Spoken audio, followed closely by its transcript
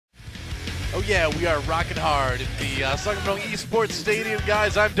Oh yeah, we are rocking hard in the Sacramento Esports Stadium,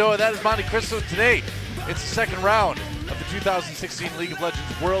 guys. I'm DoA, that is Montecristo, and today it's the second round of the 2016 League of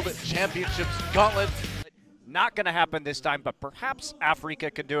Legends World Championships Gauntlet. Not going to happen this time, but perhaps Africa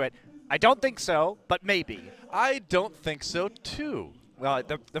can do it. I don't think so, but maybe. I don't think so, too. Well,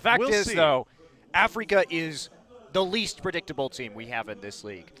 the fact We'll is, see. though, Africa is the least predictable team we have in this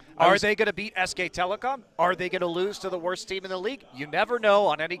league. Are they going to beat SK Telecom? Are they going to lose to the worst team in the league? You never know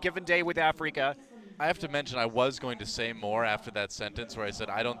on any given day with Africa. I have to mention I was going to say more after that sentence where I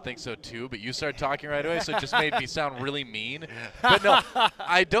said I don't think so too, but you started talking right away, so it just made me sound really mean. But no,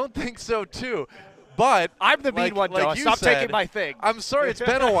 I don't think so too. But I'm the mean one, Noah. Stop taking my thing. I'm sorry, it's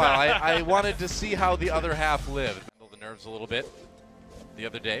been a while. I wanted to see how the other half lived. The nerves a little bit the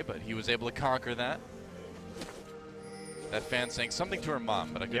other day, but he was able to conquer that. That fan saying something to her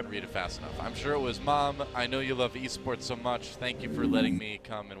mom, but I couldn't read it fast enough. I'm sure it was, "Mom, I know you love esports so much. Thank you for letting me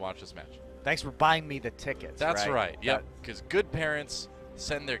come and watch this match." Thanks for buying me the tickets. That's right. Yep. Because good parents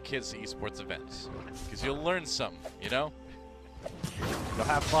send their kids to esports events. Because you'll learn something, you know? You'll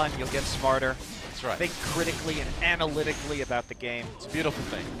have fun. You'll get smarter. That's right. Think critically and analytically about the game. It's a beautiful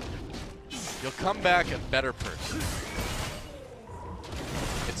thing. You'll come back a better person.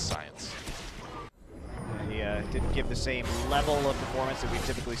 It's science. He didn't give the same level of performance that we've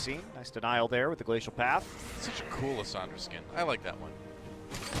typically seen. Nice denial there with the Glacial Path. Such a cool Lissandra skin. I like that one.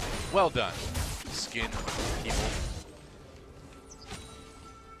 Well done, Skin People.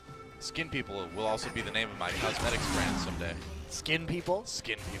 Skin People will also be the name of my cosmetics brand someday. Skin People?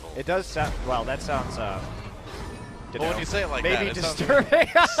 Skin People. It does sound, well, that sounds, well, when you say it like maybe that, it disturbing.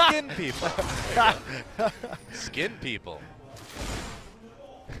 Sounds like Skin People. Skin People.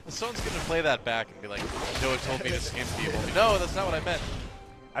 Someone's going to play that back and be like, "DoA told me to skin people." No, that's not what I meant.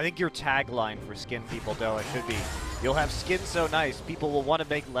 I think your tagline for Skin People, DoA, should be, "You'll have skin so nice, people will want to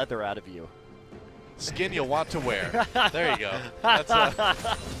make leather out of you." Skin you'll want to wear. There you go. That's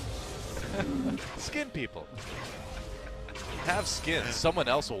Skin People. Have skin someone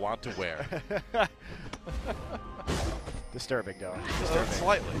else will want to wear. Disturbing, DoA. Disturbing.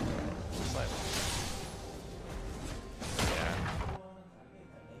 Slightly. Slightly. Yeah.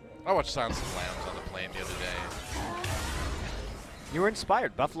 I watched Silence of the Lambs on the plane the other day. You were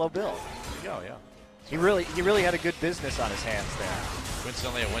inspired, Buffalo Bill. Yeah, yeah. He really had a good business on his hands there.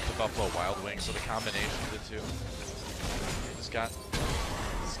 Coincidentally, I went to Buffalo Wild Wings, so the combination of the two. Just got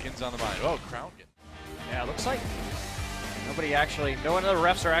skins on the mind. Oh, Crown. Yeah, it looks like no one of the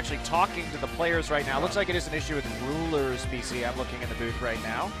refs are actually talking to the players right now. Looks like it is an issue with Ruler's PC. I'm looking in the booth right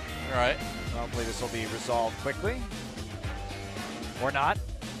now. All right. Hopefully this will be resolved quickly. Or not.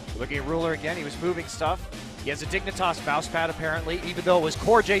 Looking at Ruler again, he was moving stuff. He has a Dignitas mousepad apparently, even though it was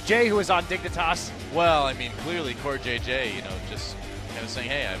Core JJ who was on Dignitas. Well, I mean, clearly Core JJ, you know, just kind of saying,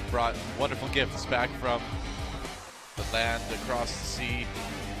 "Hey, I've brought wonderful gifts back from the land across the sea.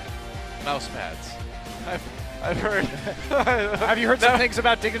 Mousepads." I've heard. Have you heard some things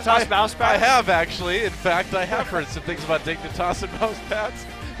about Dignitas mousepads? I have actually. In fact, I have heard some things about Dignitas and mousepads.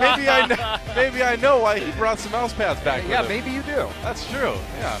 Maybe I know why he brought some mousepads back. Yeah, with him. maybe you do. That's true.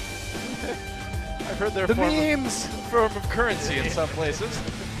 Yeah. I've heard they're the form of currency in some places.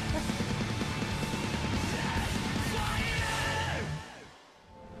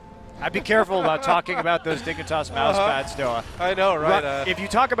 I'd be careful about talking about those Dignitas mousepads, DoA. I know, right? If you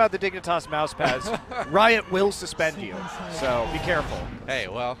talk about the Dignitas mousepads, Riot will suspend you. So be careful. Hey,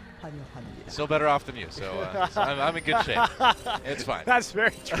 well, still better off than you, so I'm in good shape. It's fine. That's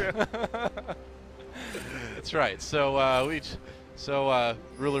very true. That's right. So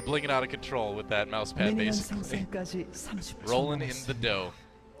Ruler blinging out of control with that mousepad, basically. Rolling in the dough.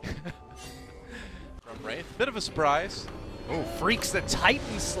 From Wraith. Bit of a surprise. Oh, Freaks the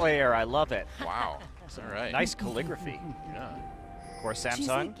Titan Slayer. I love it. Wow. All right. Nice calligraphy. Yeah. Of course,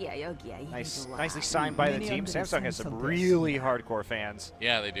 Samsung. Nicely signed by the team. Samsung has some really hardcore fans.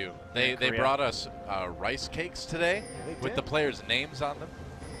 Yeah, they do. They brought us rice cakes today with the players' names on them.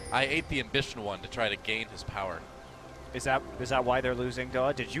 I ate the Ambition one to try to gain his power. Is that why they're losing,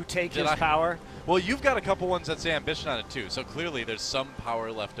 DoA? Did you take his power? Well, you've got a couple ones that say Ambition on it too, so clearly there's some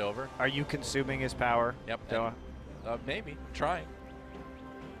power left over. Are you consuming his power? Yep. DoA? Maybe. Trying.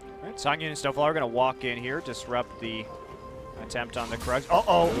 All right, Sangin and Snowflower are going to walk in here, disrupt the attempt on the Krugs.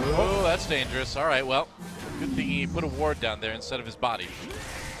 Uh-oh. Oh, that's dangerous. All right, well, good thing he put a ward down there instead of his body.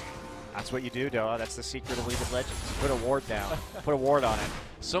 That's what you do, DoA. That's the secret of League of Legends. Put a ward down. Put a ward on it.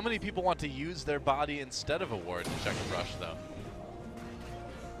 So many people want to use their body instead of a ward to check a rush, though.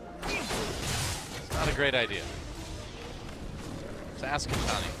 It's not a great idea. Let's ask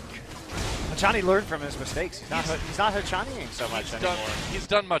Katani. Hachani learned from his mistakes. He's not Hachaniing so much anymore. He's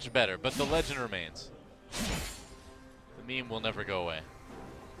done much better, but the legend remains. The meme will never go away.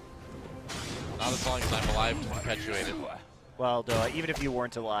 Not as long as I'm alive to perpetuate it. Well, DoA, even if you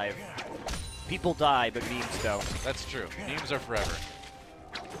weren't alive, people die, but memes don't. That's true. Memes are forever.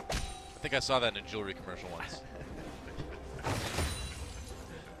 I think I saw that in a jewelry commercial once.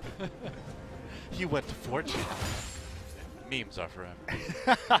 He went to fortune. Memes are forever.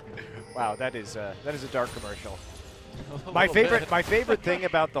 Wow, that is a dark commercial. My favorite thing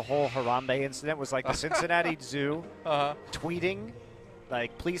about the whole Harambe incident was like the Cincinnati Zoo tweeting,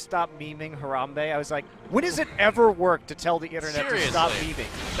 like, please stop memeing Harambe. I was like, when does it ever work to tell the internet to stop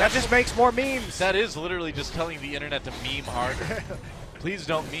memeing? That just makes more memes. That is literally just telling the internet to meme harder. Please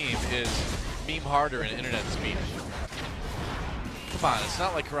don't meme is meme harder in internet speech. Come on, it's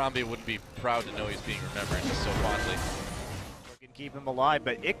not like Harambe wouldn't be proud to know he's being remembered so fondly. We can keep him alive,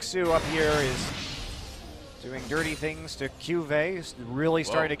 but Iksu up here is doing dirty things to QV. He's really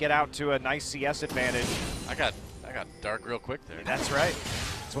starting to get out to a nice CS advantage. I got dark real quick there. That's right.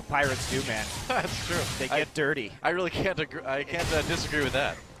 That's what pirates do, man. That's true. They get dirty. I really can't agree. I can't disagree with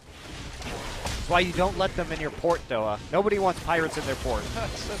that. That's why you don't let them in your port, DoA. Nobody wants pirates in their port.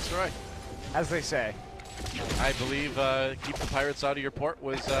 That's right. As they say. I believe keep the pirates out of your port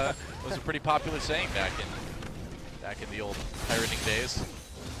was a pretty popular saying back in the old pirating days.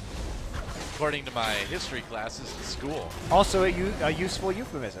 According to my history classes in school. Also a useful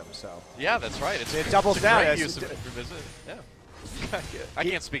euphemism, so. Yeah, that's right. It doubles down. Great use of euphemism. Yeah. I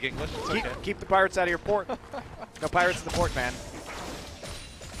can't speak English. It's okay. Keep the pirates out of your port. No pirates in the port, man.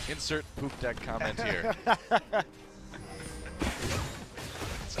 Insert poop deck comment here.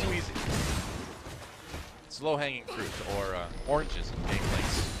 It's too easy. It's low-hanging fruit, or oranges in game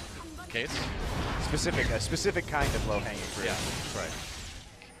links. Case? A specific kind of low-hanging fruit. Yeah, that's right.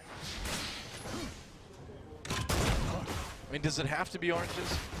 I mean, does it have to be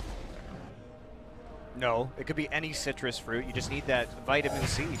oranges? No, it could be any citrus fruit. You just need that vitamin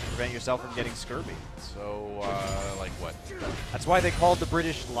C to prevent yourself from getting scurvy. So, like what? That's why they called the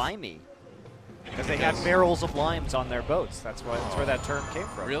British limey. Because they had barrels of limes on their boats. That's where that term came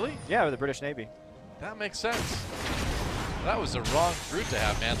from. Really? Yeah, with the British Navy. That makes sense. That was the wrong fruit to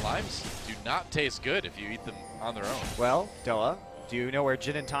have, man. Limes do not taste good if you eat them on their own. Well, DoA, do you know where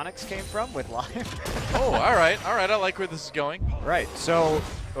gin and tonics came from with lime? Oh, all right. I like where this is going. Right, so...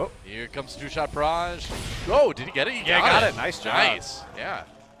 Oh. Here comes two-shot barrage. Oh, did he get it? He got it. Nice job. Nice. Yeah.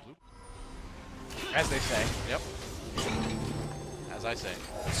 As they say. Yep. As I say.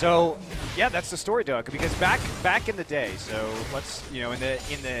 So, yeah, that's the story, DoA, because back in the day, so let's, in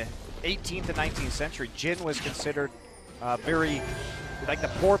the 18th and 19th century, gin was considered very, like the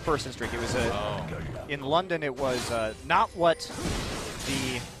poor person's drink. It was in London, it was not what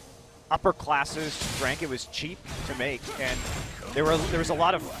the upper classes drank. It was cheap to make, and there was a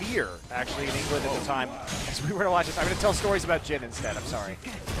lot of fear, actually, in England at the time. As we were watching, I'm going to tell stories about gin instead. I'm sorry.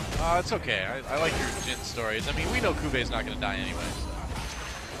 It's okay. I like your gin stories. I mean, we know Kube's not going to die anyway.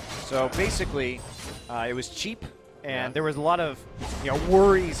 So basically, it was cheap, and there was a lot of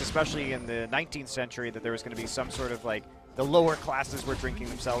worries, especially in the 19th century, that there was going to be some sort of like the lower classes were drinking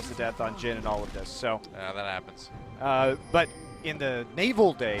themselves to death on gin and all of this. So that happens. But in the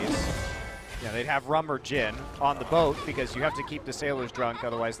naval days, they'd have rum or gin on the boat because you have to keep the sailors drunk,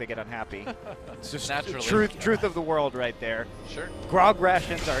 otherwise they get unhappy. It's just truth of the world right there. Sure. Grog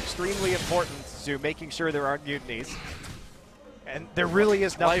rations are extremely important to making sure there aren't mutinies. And there really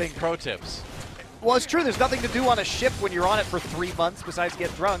is nothing. Life pro tips. Well, it's true. There's nothing to do on a ship when you're on it for 3 months besides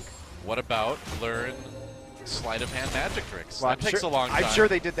get drunk. What about learn sleight of hand magic tricks? Well, that takes a long time. I'm sure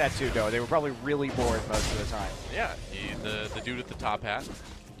they did that too, though. They were probably really bored most of the time. Yeah, the dude with the top hat.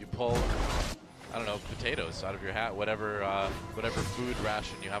 You pull, I don't know, potatoes out of your hat, whatever food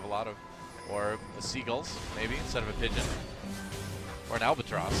ration you have a lot of, or seagulls maybe instead of a pigeon. Or an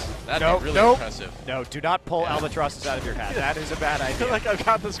albatross. That'd be really impressive. No, do not pull albatrosses out of your hat. That is a bad idea. I feel like I've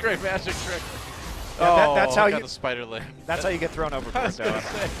got this great magic trick. Yeah, that's how I got the spider leg. That's how you get thrown overboard, though.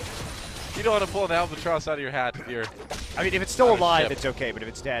 You don't want to pull an albatross out of your hat if you're. I mean, if it's still alive, it's okay, but if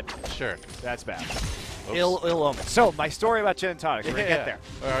it's dead, sure, that's bad. Oops. Ill omen. So my story about gin and tonics. We're gonna get there.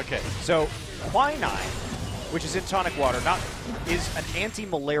 Okay. So quinine, which is in tonic water, is an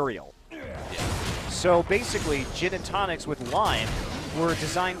anti-malarial. Yeah. So basically, gin and tonics with lime were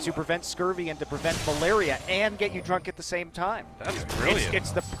designed to prevent scurvy and to prevent malaria and get you drunk at the same time. That's brilliant.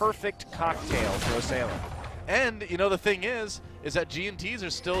 It's the perfect cocktail for a sailor. And the thing is that G&Ts are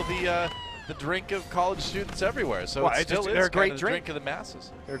still the drink of college students everywhere. So it still is they're a great the drink of the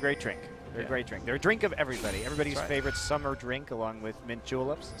masses. They're a great drink. They're a great drink. They're a drink of everybody. Everybody's right. favorite summer drink, along with mint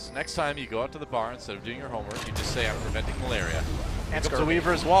juleps. So next time you go out to the bar, instead of doing your homework, you just say, I'm preventing malaria. And Up to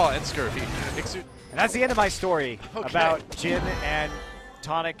Weaver's Wall and scurvy. And that's the end of my story about gin and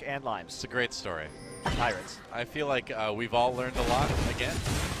tonic and limes. It's a great story. Pirates. I feel like we've all learned a lot again.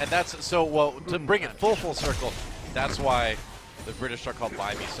 And that's, so, well, to bring it full circle, that's why the British are called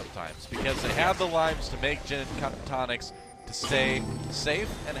limey sometimes. Because they have the limes to make gin and tonics to stay safe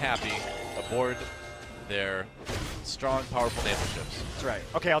and happy aboard their strong, powerful naval ships. That's right.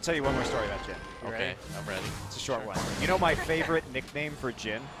 Okay, I'll tell you one more story about gin. Okay, Ready? I'm ready. It's a short one. You know my favorite nickname for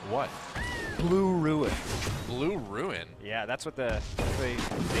gin? What? Blue Ruin. Blue Ruin? Yeah, that's what they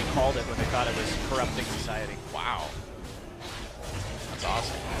called it when they thought it was corrupting society. Wow. That's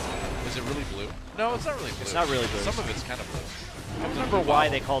awesome. Is it really blue? No, it's not really blue. It's not really blue. Some of it's kind of blue. I don't remember why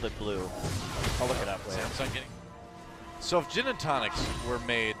they called it blue. I'll look it up later. Samsung getting. So if gin and tonics were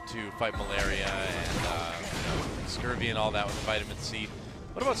made to fight malaria and scurvy and all that with vitamin C,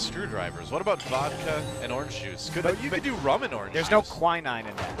 what about screwdrivers? What about vodka and orange juice? You could do rum and orange There's juice. no quinine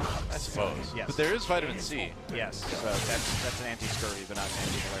in that. I suppose. Yes. But there is vitamin C. Yes, so that's an anti-scurvy, but not an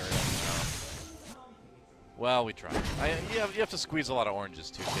anti-malaria. Well, we try. You have to squeeze a lot of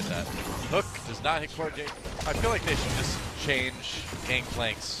oranges to get that. Hook does not hit core J. I feel like they should just change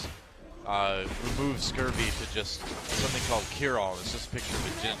Gangplank's remove scurvy to just something called cure-all. It's just a picture of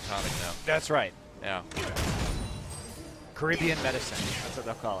a gin and tonic now. That's right. Yeah. Caribbean medicine. That's what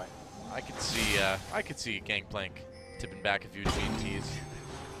they'll call it. I could see Gangplank tipping back a few G&Ts.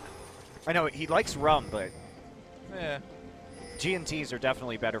 I know he likes rum, but Yeah. G&Ts are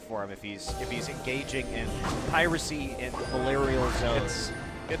definitely better for him if he's engaging in piracy in malarial zones.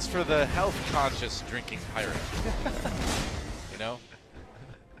 It's for the health-conscious drinking pirate. You know?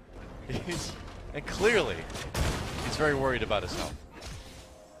 And clearly, he's very worried about his health.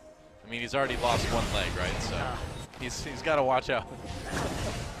 I mean, he's already lost one leg, right? So he's got to watch out.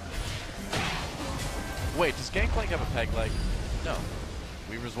 Wait, does Gangplank have a peg leg? No.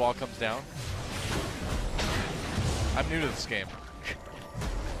 Weaver's Wall comes down. I'm new to this game.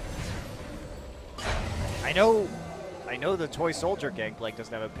 I know the toy soldier Gangplank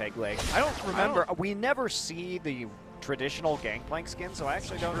doesn't have a peg leg. I don't remember. We never see the traditional Gangplank skin, so I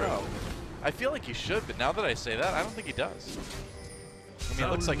actually don't know. I feel like he should, but now that I say that, I don't think he does. I mean,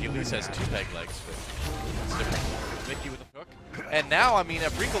 it looks like he at least has 2 peg legs, but that's different. Mickey with a hook. And now, I mean,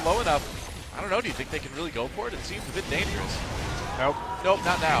 if wrinkle low enough, I don't know, do you think they can really go for it? It seems a bit dangerous. Nope. Nope,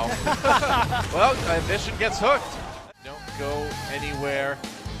 not now. Well, Mission gets hooked. Don't go anywhere.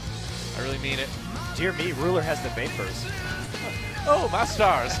 I really mean it. Dear me, Ruler has the vapors. Oh, my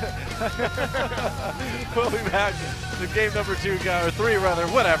stars. We'll be back to game number 2, or 3 rather,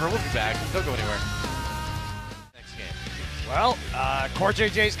 whatever. We'll be back. Don't go anywhere. Next game. Well, Core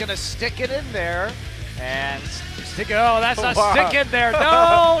JJ's going to stick it in there. And stick it. Oh, that's a stick in there.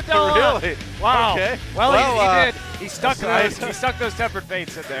 No, no. Really? Wow. Okay. Well, he did. He stuck those. He stuck those tempered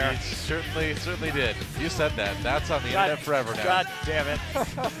fates in there. He certainly did. You said that. That's on the internet forever now. God damn it.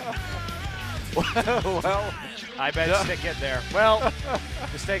 Well, I bet stick it there. Well,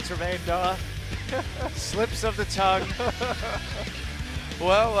 mistakes were made, DoA. Slips of the tongue.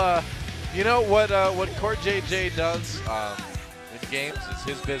 Well, you know what Court JJ does in games is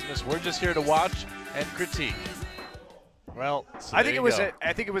his business. We're just here to watch and critique. Well, So I think it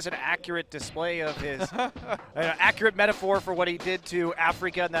was an accurate display of his an accurate metaphor for what he did to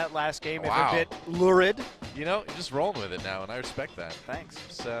Africa in that last game. Wow. If a bit lurid. You know, you're just rolling with it now, and I respect that. Thanks.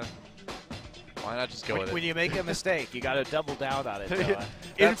 Just, why not just go with When it? you make a mistake, you got to double down on it. DoA.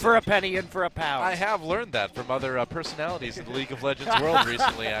 In for a penny, in for a pound. I have learned that from other personalities in the League of Legends world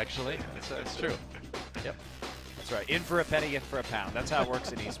recently, actually. It's true. Yep. That's right. In for a penny, in for a pound. That's how it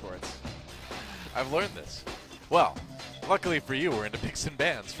works in esports. I've learned this. Well, luckily for you, we're into picks and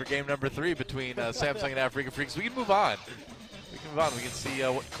bans for game number 3 between Samsung and Africa Freaks. We can move on. We can see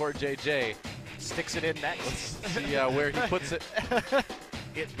what Core JJ Sticks it in next. Let's see where he puts it.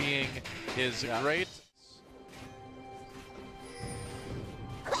 It being his great.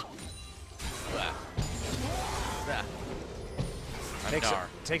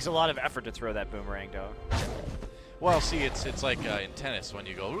 Takes a lot of effort to throw that boomerang, DoA. Well, see, it's like in tennis when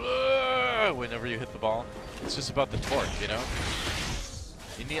you go "Rrrr," whenever you hit the ball. It's just about the torque, you know.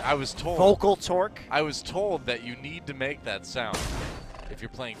 I was told. Vocal torque. I was told that you need to make that sound if you're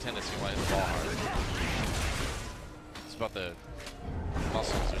playing tennis. You want to hit the ball hard. It's about the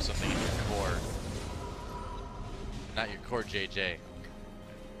muscles or something in your core, not your core JJ.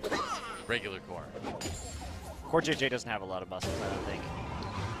 Regular core. Core JJ doesn't have a lot of muscles, I don't think.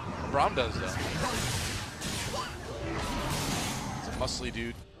 Braum does though. He's a muscly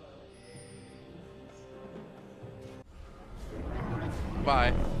dude.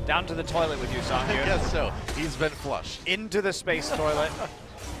 Bye. Down to the toilet with you, I Songyun. guess so. He's been flushed. Into the space toilet.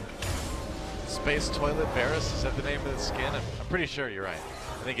 Space Toilet Varus, is that the name of the skin? I'm pretty sure you're right.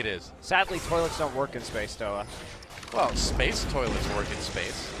 I think it is. Sadly, toilets don't work in space, DoA. Well, space toilets work in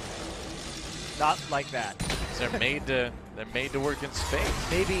space. Not like that. They're made to work in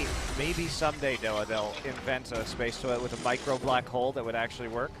space. Maybe someday, DoA, they'll invent a space toilet with a micro black hole that would actually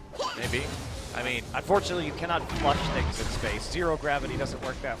work. Maybe. I mean, unfortunately, you cannot flush things in space. Zero gravity doesn't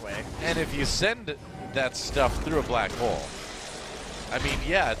work that way. And if you send that stuff through a black hole, I mean,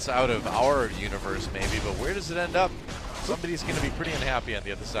 yeah, it's out of our universe maybe, but where does it end up? Somebody's going to be pretty unhappy on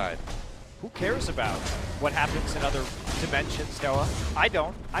the other side. Who cares about what happens in other dimensions, DoA? I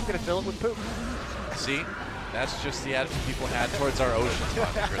don't. I'm going to fill it with poop. See? That's just the attitude people had towards our oceans,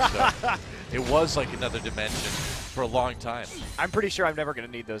 Montecristo. It was like another dimension for a long time. I'm pretty sure I'm never going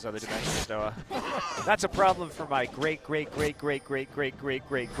to need those other dimensions, DoA. That's a problem for my great grandchildren.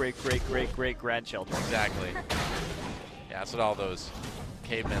 Exactly. Yeah, that's what all those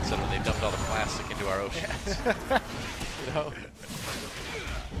cavemen said when they dumped all the plastic into our oceans. You know?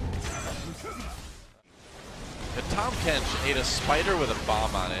 If Tom Kench ate a spider with a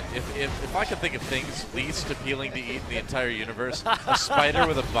bomb on it, if I could think of things least appealing to eat in the entire universe, a spider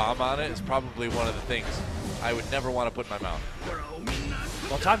with a bomb on it is probably one of the things I would never want to put in my mouth.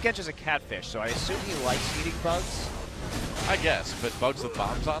 Well, Tom Kench is a catfish, so I assume he likes eating bugs. I guess, but bugs with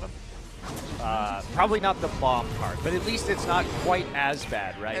bombs on them? Probably not the bomb part, but at least it's not quite as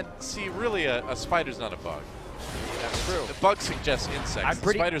bad, right? And see, really, a spider's not a bug. That's true. The bug suggests insects.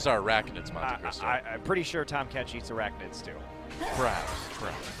 Spiders are arachnids, Montecristo. I'm pretty sure Tom Kench eats arachnids, too. Perhaps.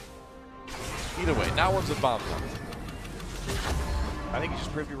 Either way, not ones with bombs on them. I think you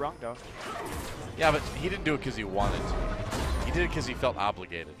just proved you wrong, though. Yeah, but he didn't do it because he wanted to. He did it because he felt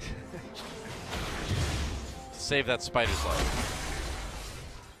obligated. To save that spider's life.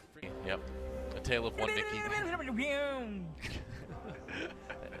 Yep. A Tale of One Mickey.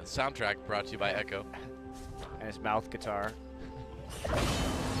 Soundtrack brought to you by Echo. And his mouth guitar.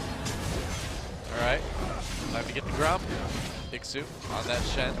 Alright. Time to get the grump. Big Soup on that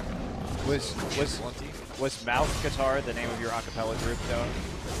Shen. Was mouth guitar the name of your a cappella group, though?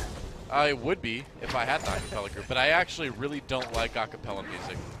 It would be if I had an a cappella group, but I actually really don't like a cappella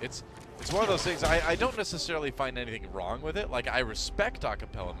music. It's one of those things, I don't necessarily find anything wrong with it. Like, I respect a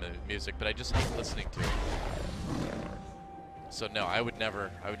cappella music, but I just hate listening to it. So no, I would never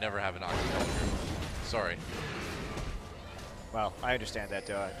have an a cappella group. Sorry. Well, I understand that,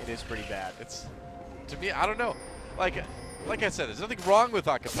 it is pretty bad. It's, to me, I don't know. Like I said, there's nothing wrong with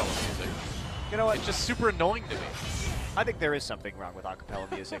a cappella music. You know what? It's just super annoying to me. I think there is something wrong with a cappella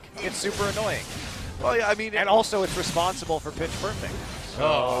music. It's super annoying. Well, yeah, I mean... And also, it's responsible for Pitch Perfect. So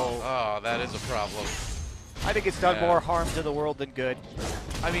oh, that is a problem. I think it's done more harm to the world than good.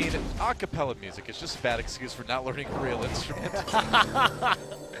 I mean, a cappella music is just a bad excuse for not learning a real instrument.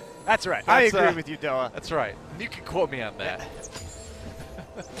 That's right. I agree with you, DoA. That's right. You can quote me on that.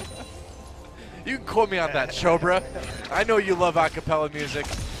 You can quote me on that, Chobra. I know you love a cappella music.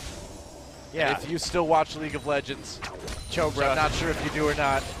 Yeah. If you still watch League of Legends, Chobra. I'm not sure if you do or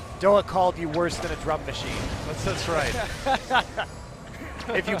not. DoA called you worse than a drum machine. That's right.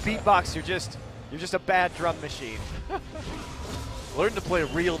 If you beatbox, you're just a bad drum machine. Learn to play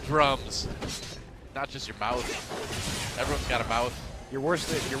real drums, not just your mouth. Everyone's got a mouth. You're worse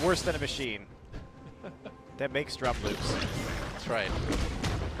than a machine that makes drum loops. That's right.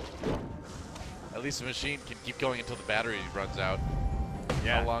 At least a machine can keep going until the battery runs out.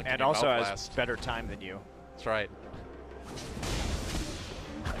 Yeah, How long can and your also mouth has last? better time than you. That's right.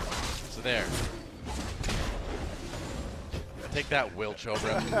 So there. Take that, Will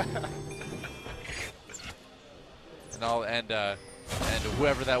Chobra. and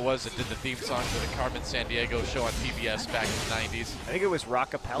whoever that was that did the theme song for the Carmen Sandiego show on PBS back in the 90s. I think it was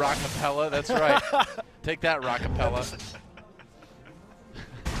Rockapella. Rockapella, that's right. Take that, Rockapella.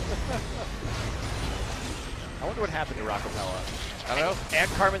 I wonder what happened to Rockapella. I don't know. And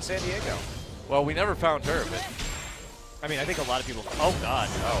Carmen Sandiego. Well, we never found her, but... I mean, I think a lot of people... Oh, God.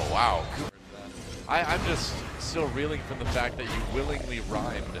 Oh, wow. I'm just still reeling from the fact that you willingly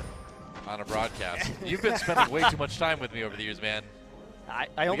rhymed on a broadcast. You've been spending way too much time with me over the years, man. I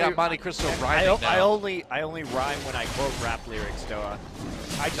we got Montecristo rhyming now. I only rhyme when I quote rap lyrics, DoA.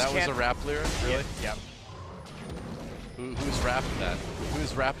 That was a rap lyric? Really? Yep. Who's rapped that?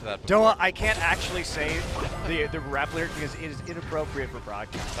 Who's rapped that? DoA, I can't actually say the rap lyric because it is inappropriate for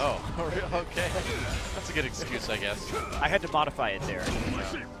broadcast. Oh, okay. That's a good excuse, I guess. I had to modify it there.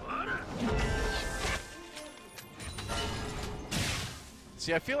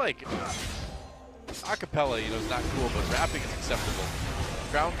 See, I feel like a cappella, is not cool, but rapping is acceptable.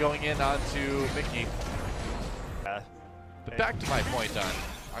 Ground going in onto Mickey. But back to my point on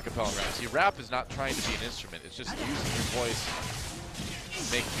acapella and rap. See, rap is not trying to be an instrument. It's just using your voice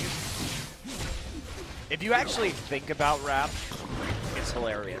to make music. If you actually think about rap, it's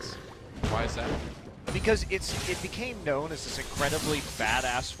hilarious. Why is that? Because it became known as this incredibly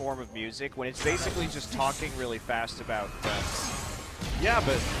badass form of music when it's basically just talking really fast about guns. Yeah,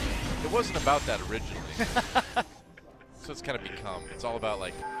 but it wasn't about that originally. So it's kind of become. It's all about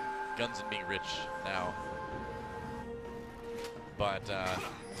like guns and being rich now. But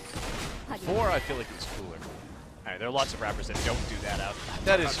before, I feel like it was cooler. All right, there are lots of rappers that don't do that out.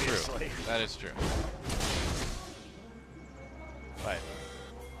 That is true. That is true.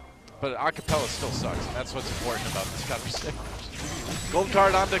 But acapella still sucks, and that's what's important about this conversation. Gold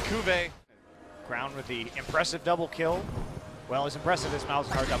card onto Kuve. Crown with the impressive double kill. Well, as impressive as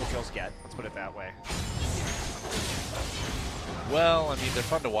Malzahar double kills get, let's put it that way. Well, I mean, they're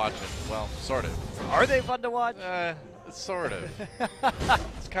fun to watch. Well, sort of. Are they fun to watch? Sort of.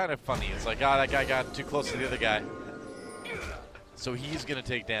 It's kind of funny. It's like, oh, that guy got too close to the other guy. So he's going to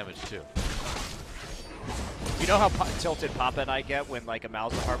take damage, too. You know how tilted Papa and I get when like a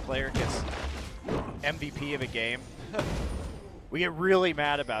Malzahar player gets MVP of a game? We get really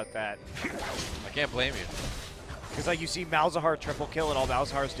mad about that. I can't blame you. Because like you see Malzahar triple kill and all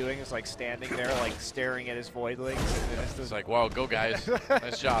Malzahar's doing is like standing there like staring at his voidlings. And it's like, wow, go guys.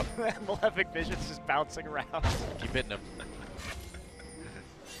 Nice job. Malefic Vision's just bouncing around. Keep hitting him.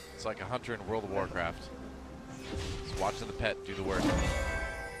 It's like a hunter in World of Warcraft. Just watching the pet do the work.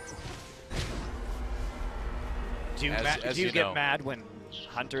 Do you get mad when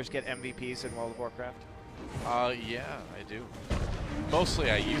hunters get MVPs in World of Warcraft? Yeah, I do. Mostly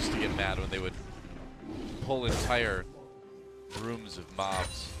I used to get mad when they would pull entire rooms of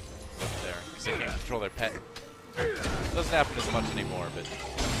mobs up there because they can't control their pet. It doesn't happen as much anymore, but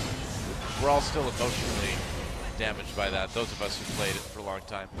we're all still emotionally damaged by that, those of us who played it for a long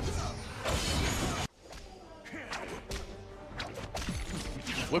time.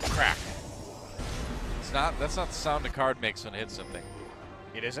 Whip crack. That's not the sound a card makes when it hits something.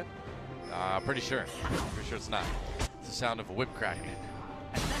 It isn't? Pretty sure. Pretty sure it's not. It's the sound of a whip crack.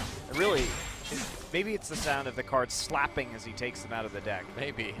 Really? Maybe it's the sound of the card slapping as he takes them out of the deck.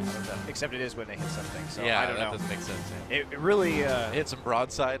 Maybe. I don't know. Except it is when they hit something, so yeah, I don't know. That doesn't make sense. Yeah. It really... hit some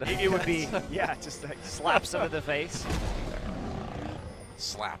broadside. It would be, yeah, just like slaps them in the face.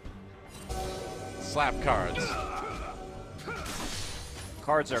 Slap. Slap cards.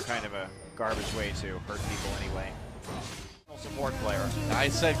 Cards are kind of a garbage way to hurt people anyway. Support player. I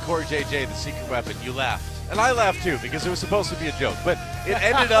said Core JJ, the secret weapon. You laughed. And I laughed too, because it was supposed to be a joke. But it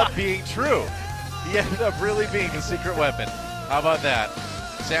ended up being true. He ended up really being the secret weapon. How about that?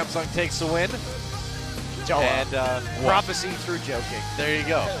 Samsung takes the win. DoA. And prophecy through joking. There you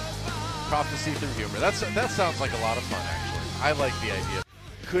go. Prophecy through humor. That sounds like a lot of fun, actually. I like the idea.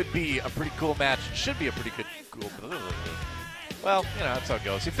 Could be a pretty cool match. Should be a pretty cool. Well, you know, that's how it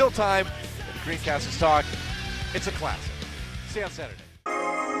goes. You fill time. The Greencasters talk. It's a classic. See you on Saturday.